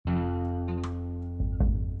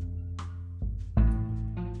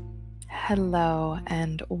Hello,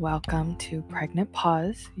 and welcome to Pregnant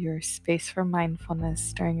Pause, your space for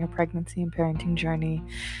mindfulness during your pregnancy and parenting journey.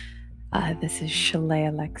 This is Shalay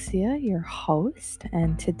Alexia, your host,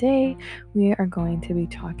 and today we are going to be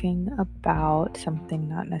talking about something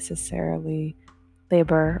not necessarily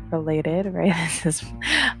labor related, right? This is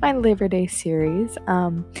my Labor Day series,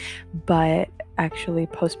 but actually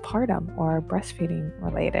postpartum or breastfeeding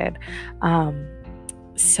related.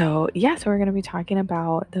 So we're going to be talking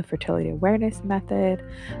about the fertility awareness method,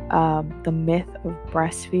 the myth of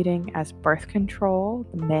breastfeeding as birth control,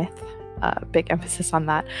 the myth, big emphasis on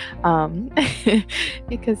that,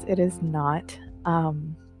 because it is not.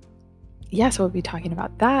 So we'll be talking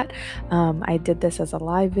about that. I did this as a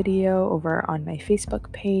live video over on my Facebook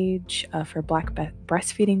page for Black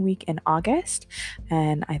Breastfeeding Week in August,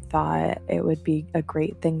 and I thought it would be a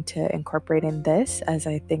great thing to incorporate in this, as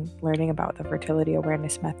I think learning about the fertility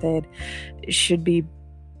awareness method should be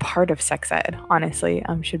part of sex ed, honestly,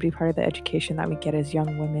 should be part of the education that we get as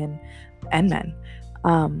young women and men.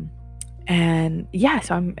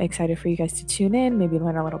 So I'm excited for you guys to tune in, maybe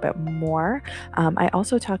learn a little bit more. I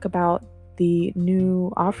also talk about the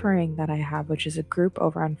new offering that I have, which is a group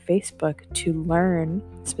over on Facebook to learn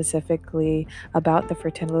specifically about the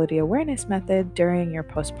fertility awareness method during your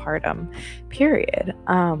postpartum period.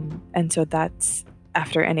 And so that's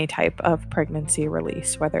after any type of pregnancy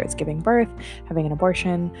release, whether it's giving birth, having an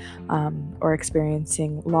abortion, or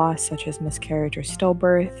experiencing loss such as miscarriage or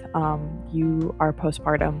stillbirth. You are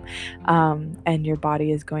postpartum, and your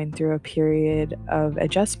body is going through a period of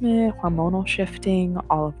adjustment, hormonal shifting,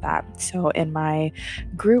 all of that. So in my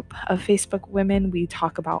group of Facebook women, we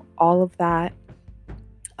talk about all of that.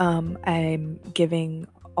 I'm giving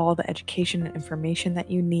all the education and information that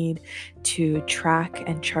you need to track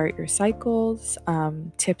and chart your cycles,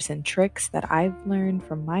 tips and tricks that I've learned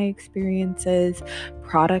from my experiences,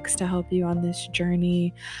 products to help you on this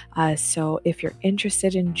journey. So if you're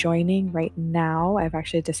interested in joining right now, I've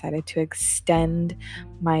actually decided to extend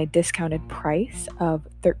my discounted price of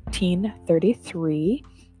 $13.33.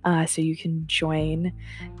 So you can join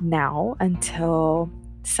now until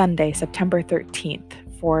Sunday, September 13th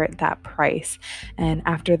for that price. And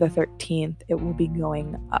after the 13th, it will be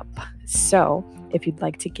going up. So if you'd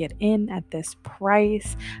like to get in at this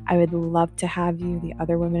price, I would love to have you. The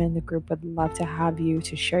other women in the group would love to have you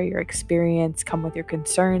to share your experience, come with your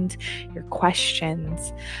concerns, your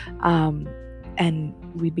questions. And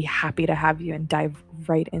we'd be happy to have you and dive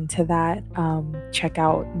right into that. Check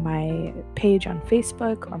out my page on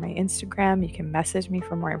Facebook or my Instagram. You can message me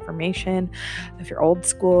for more information. If you're old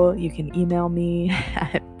school, you can email me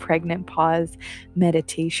at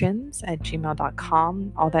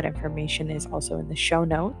pregnantpausemeditations@gmail.com. All that information is also in the show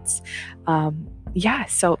notes.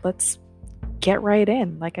 So let's get right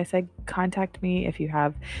in. Like I said, contact me if you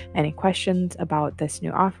have any questions about this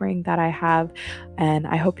new offering that I have. And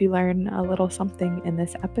I hope you learn a little something in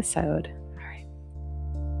this episode. All right.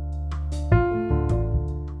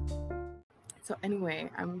 So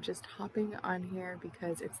anyway, I'm just hopping on here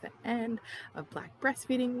because it's the end of Black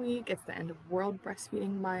Breastfeeding Week. It's the end of World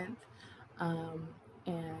Breastfeeding Month.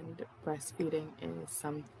 And breastfeeding is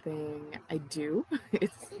something I do.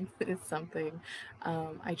 It's something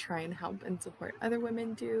I try and help and support other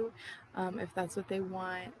women do, if that's what they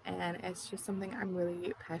want. And it's just something I'm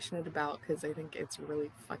really passionate about because I think it's really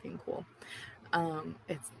fucking cool.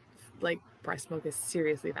 It's like breast milk is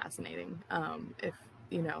seriously fascinating. If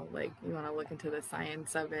you want to look into the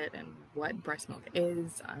science of it and what breast milk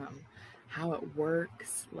is, how it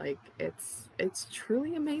works, like it's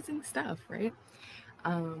truly amazing stuff, right?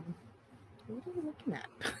 What are you looking at?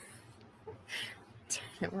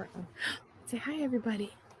 Say hi,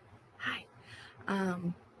 everybody. Hi.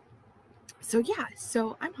 So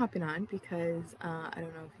I'm hopping on because I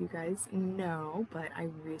don't know if you guys know, but I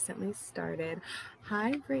recently started.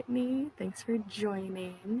 Hi, Brittany. Thanks for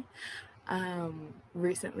joining.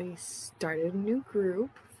 Recently started a new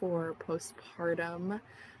group for postpartum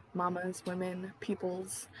mamas, women,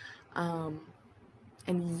 peoples.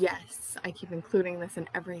 And yes, I keep including this in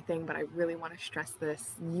everything, but I really want to stress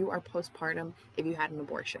this. You are postpartum if you had an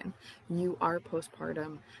abortion. You are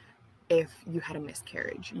postpartum if you had a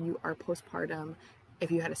miscarriage. You are postpartum if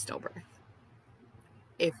you had a stillbirth.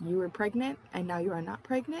 If you were pregnant and now you are not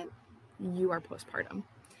pregnant, you are postpartum.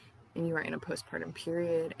 And you are in a postpartum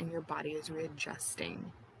period and your body is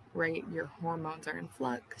readjusting, right? Your hormones are in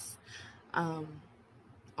flux, all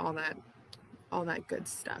that good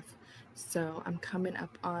stuff. So I'm coming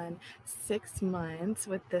up on 6 months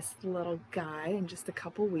with this little guy in just a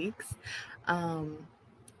couple weeks.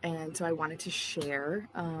 And so I wanted to share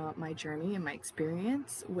my journey and my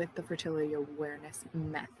experience with the fertility awareness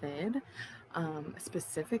method,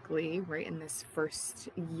 specifically right in this first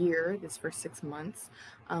year, this first 6 months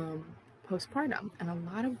postpartum. And a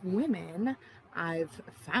lot of women I've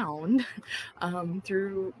found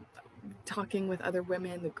through talking with other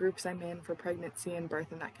women, the groups I'm in for pregnancy and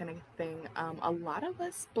birth and that kind of thing, a lot of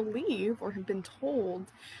us believe or have been told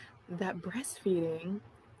that breastfeeding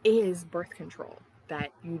is birth control.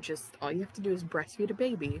 That you just, all you have to do is breastfeed a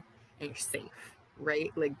baby and you're safe, right?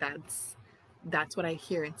 Like that's what I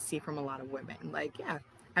hear and see from a lot of women. Like, yeah,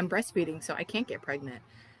 I'm breastfeeding, so I can't get pregnant.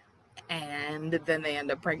 And then they end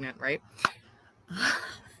up pregnant, right?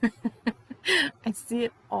 I see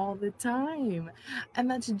it all the time. And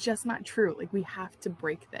that's just not true. Like, we have to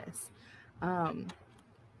break this.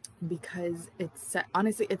 Because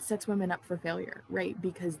honestly, it sets women up for failure, right?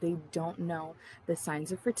 Because they don't know the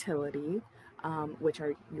signs of fertility, which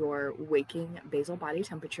are your waking basal body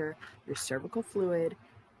temperature, your cervical fluid,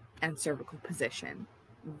 and cervical position.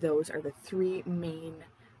 Those are the three main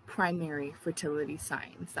primary fertility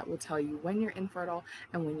signs that will tell you when you're infertile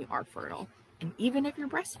and when you are fertile. And even if you're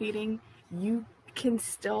breastfeeding, you can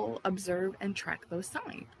still observe and track those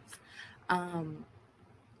signs.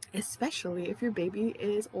 Especially if your baby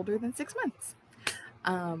is older than 6 months.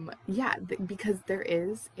 Because there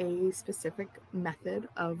is a specific method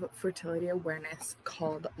of fertility awareness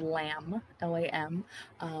called LAM, L-A-M,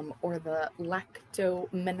 or the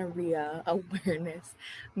lactomenorrhea awareness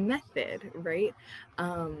method, right?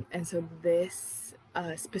 And so this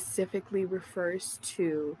specifically refers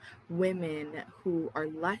to women who are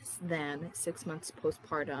less than 6 months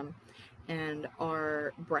postpartum and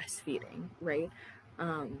are breastfeeding, right?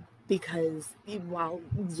 Because while,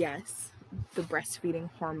 yes, the breastfeeding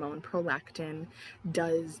hormone prolactin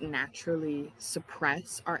does naturally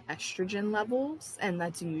suppress our estrogen levels, and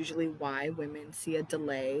that's usually why women see a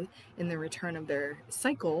delay in the return of their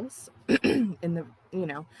cycles. They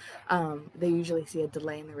usually see a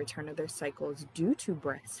delay in the return of their cycles due to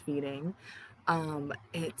breastfeeding.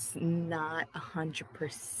 It's not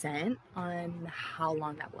 100% on how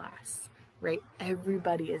long that lasts, right?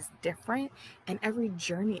 Everybody is different and every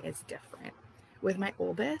journey is different. With my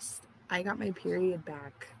oldest, I got my period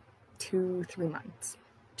back 2-3 months,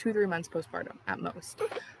 2-3 months postpartum at most.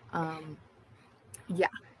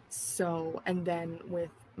 So, and then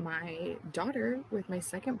with my daughter, with my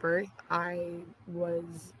second birth, I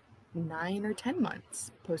was 9 or 10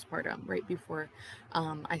 months postpartum, right before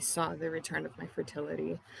I saw the return of my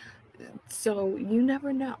fertility. So you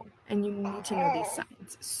never know, and you need to know these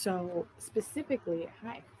signs. So specifically,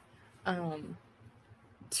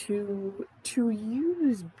 to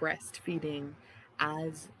use breastfeeding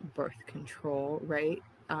as birth control, right?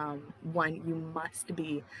 One, you must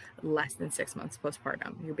be less than 6 months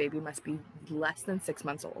postpartum. Your baby must be less than 6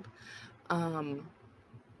 months old.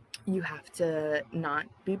 You have to not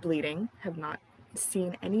be bleeding, have not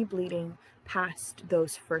seen any bleeding past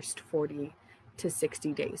those first 40 to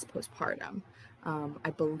 60 days postpartum.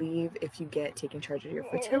 I believe if you get taking charge of your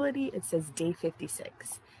fertility, it says day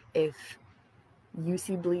 56. If you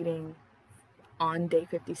see bleeding on day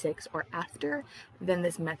 56 or after, then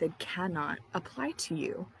this method cannot apply to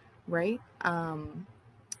you, right? And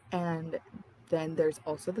then there's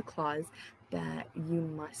also the clause that you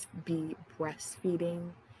must be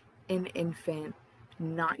breastfeeding an infant,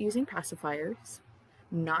 not using pacifiers,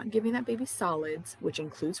 not giving that baby solids, which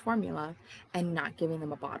includes formula, and not giving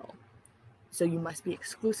them a bottle. So you must be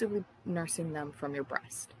exclusively nursing them from your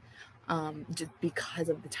breast, just because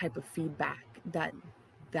of the type of feedback that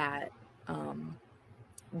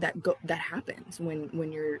happens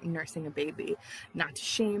when you're nursing a baby. Not to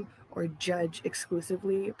shame or judge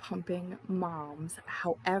exclusively pumping moms.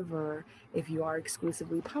 However, if you are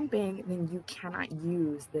exclusively pumping, then you cannot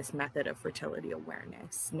use this method of fertility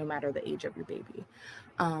awareness, no matter the age of your baby,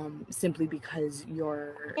 simply because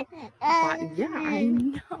your body, yeah, I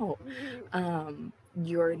know,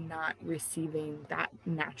 you're not receiving that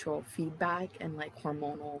natural feedback and like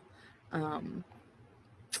hormonal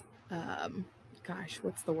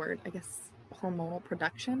what's the word? I guess hormonal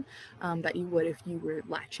production that you would if you were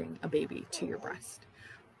latching a baby to your breast.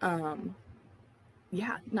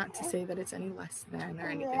 Not to say that it's any less than or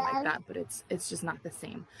anything like that, but it's just not the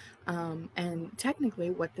same. And technically,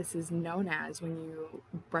 what this is known as when you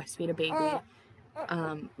breastfeed a baby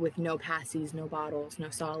with no passies, no bottles, no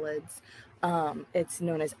solids, it's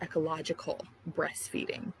known as ecological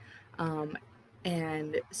breastfeeding.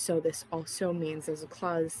 And so this also means there's a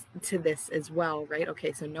clause to this as well, right?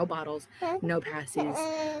 Okay, so no bottles, no passies,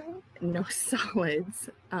 no solids.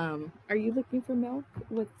 Are you looking for milk?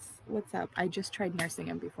 What's up? I just tried nursing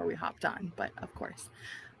him before we hopped on, but of course.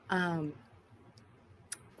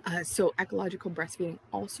 So ecological breastfeeding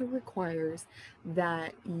also requires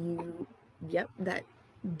that that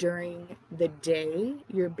during the day,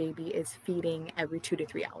 your baby is feeding every 2 to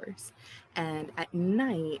 3 hours. And at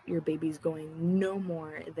night, your baby's going no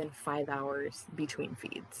more than 5 hours between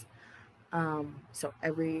feeds. So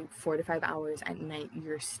every 4 to 5 hours at night,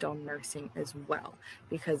 you're still nursing as well.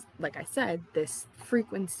 Because, like I said, this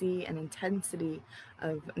frequency and intensity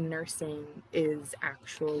of nursing is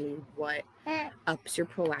actually what ups your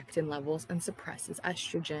prolactin levels and suppresses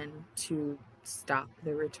estrogen to stop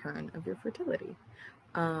the return of your fertility.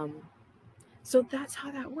 So that's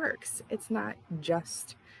how that works. It's not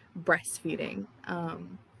just breastfeeding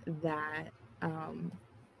that um,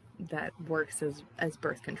 that works as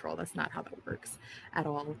birth control. That's not how that works at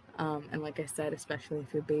all. And like I said, especially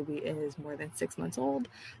if your baby is more than 6 months old,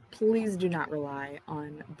 please do not rely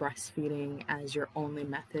on breastfeeding as your only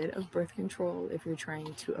method of birth control. If you're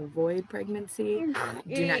trying to avoid pregnancy,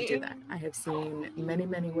 do not do that. I have seen many,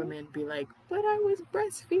 many women be like, but I was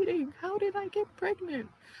breastfeeding. How did I get pregnant?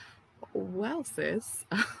 Well, sis.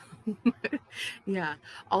 Yeah.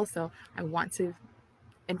 Also, I want to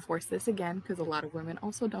enforce this again because a lot of women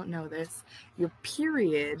also don't know this. Your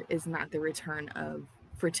period is not the return of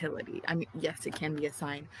fertility. I mean, yes, it can be a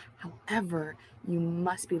sign. However, you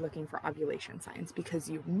must be looking for ovulation signs because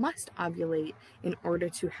you must ovulate in order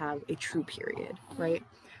to have a true period, right?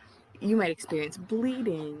 You might experience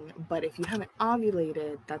bleeding, but if you haven't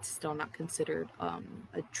ovulated, that's still not considered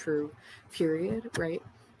a true period, right?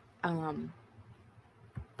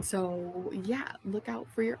 So yeah, look out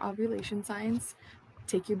for your ovulation signs.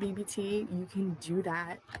 Take your BBT. You can do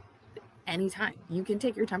that anytime. You can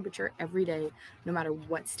take your temperature every day, no matter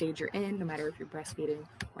what stage you're in, no matter if you're breastfeeding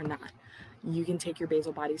or not. You can take your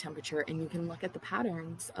basal body temperature and you can look at the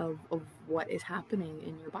patterns of what is happening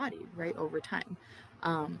in your body, right, over time.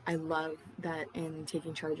 I love that in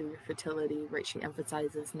taking charge of your fertility, right, she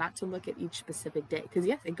emphasizes not to look at each specific day. Because,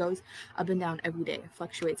 yes, it goes up and down every day, it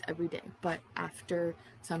fluctuates every day. But after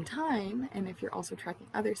some time, and if you're also tracking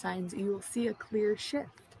other signs, you will see a clear shift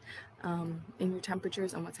in your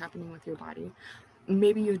temperatures and what's happening with your body.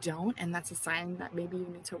 Maybe you don't, and that's a sign that maybe you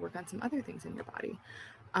need to work on some other things in your body.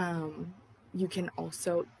 You can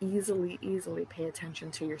also easily pay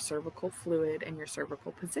attention to your cervical fluid and your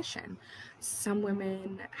cervical position. Some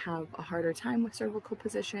women have a harder time with cervical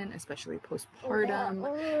position, especially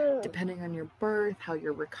postpartum. Depending on your birth, how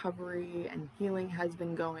your recovery and healing has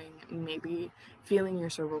been going, maybe feeling your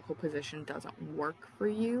cervical position doesn't work for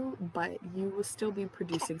you, but you will still be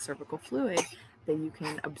producing cervical fluid that you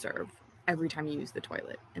can observe every time you use the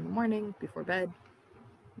toilet in the morning, before bed,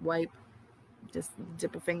 wipe, just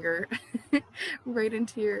dip a finger right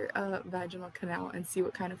into your vaginal canal and see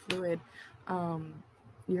what kind of fluid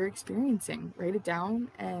you're experiencing. Write it down,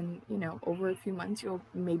 and over a few months you'll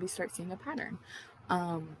maybe start seeing a pattern.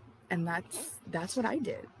 And that's what I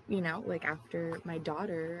did. Like after my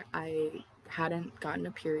daughter, I hadn't gotten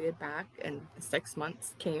a period back, and the 6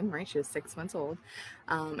 months came, right? She was 6 months old.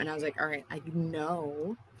 And I was like, all right, I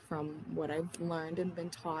know from what I've learned and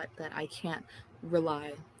been taught that I can't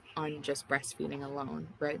rely on just breastfeeding alone,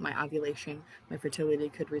 right? My ovulation, my fertility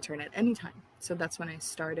could return at any time. So that's when I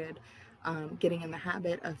started getting in the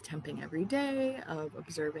habit of temping every day, of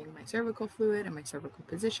observing my cervical fluid and my cervical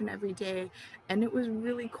position every day. And it was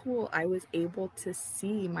really cool. I was able to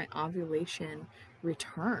see my ovulation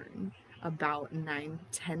return about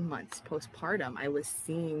 9-10 months postpartum. I was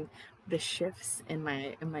seeing the shifts in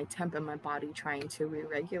my temp and my body trying to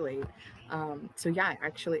re-regulate. So yeah,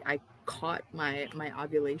 actually I caught my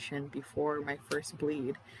ovulation before my first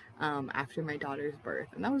bleed after my daughter's birth,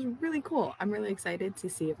 and that was really cool. I'm really excited to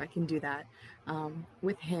see if I can do that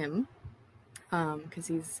with him, because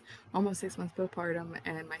he's almost 6 months postpartum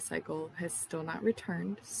and my cycle has still not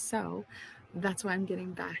returned. So that's why I'm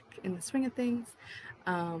getting back in the swing of things.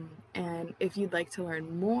 And if you'd like to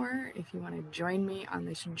learn more, if you want to join me on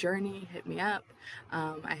this journey, hit me up.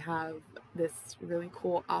 I have this really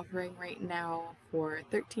cool offering right now for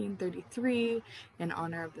 1333 in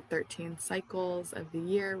honor of the 13 cycles of the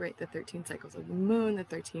year, right? The 13 cycles of the moon, the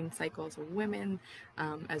 13 cycles of women,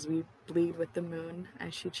 as we bleed with the moon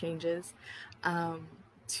as she changes.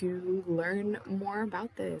 To learn more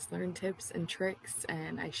about this, learn tips and tricks,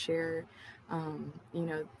 and I share,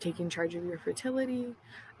 taking charge of your fertility.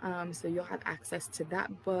 So you'll have access to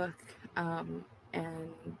that book. And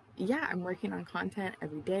yeah, I'm working on content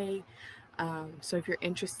every day. So if you're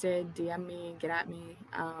interested, DM me, get at me,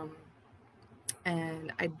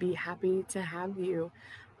 and I'd be happy to have you.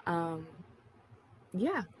 Um,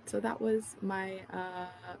 yeah, so that was my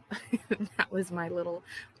that was my little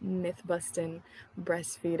myth busting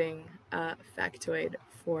breastfeeding factoid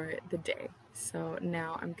for the day. So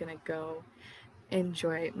now I'm gonna go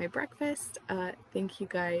enjoy my breakfast. Thank you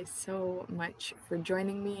guys so much for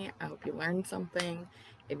joining me. I hope you learned something.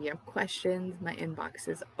 If you have questions, my inbox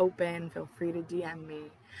is open. Feel free to DM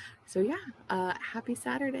me. So yeah, happy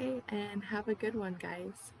Saturday and have a good one,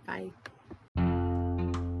 guys. Bye.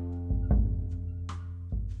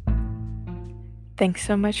 Thanks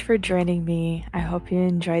so much for joining me. I hope you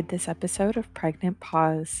enjoyed this episode of Pregnant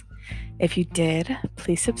Pause. If you did,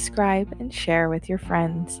 please subscribe and share with your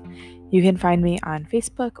friends. You can find me on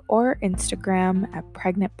Facebook or Instagram at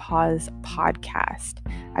Pregnant Pause Podcast.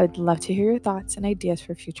 I would love to hear your thoughts and ideas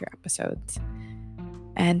for future episodes.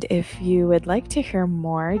 And if you would like to hear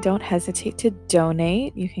more, don't hesitate to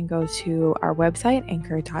donate. You can go to our website,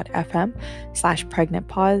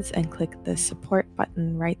 anchor.fm/pregnantpause, and click the support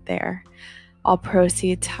button right there. All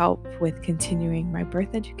proceeds help with continuing my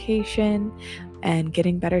birth education and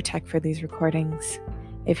getting better tech for these recordings.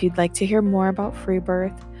 If you'd like to hear more about free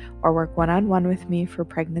birth or work one-on-one with me for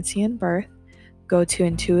pregnancy and birth, go to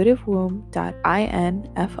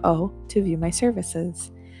intuitivewomb.info to view my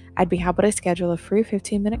services. I'd be happy to schedule a free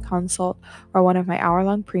 15-minute consult or one of my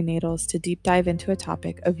hour-long prenatals to deep dive into a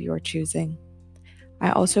topic of your choosing.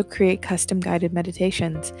 I also create custom guided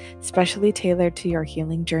meditations, specially tailored to your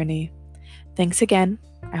healing journey. Thanks again.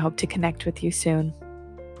 I hope to connect with you soon.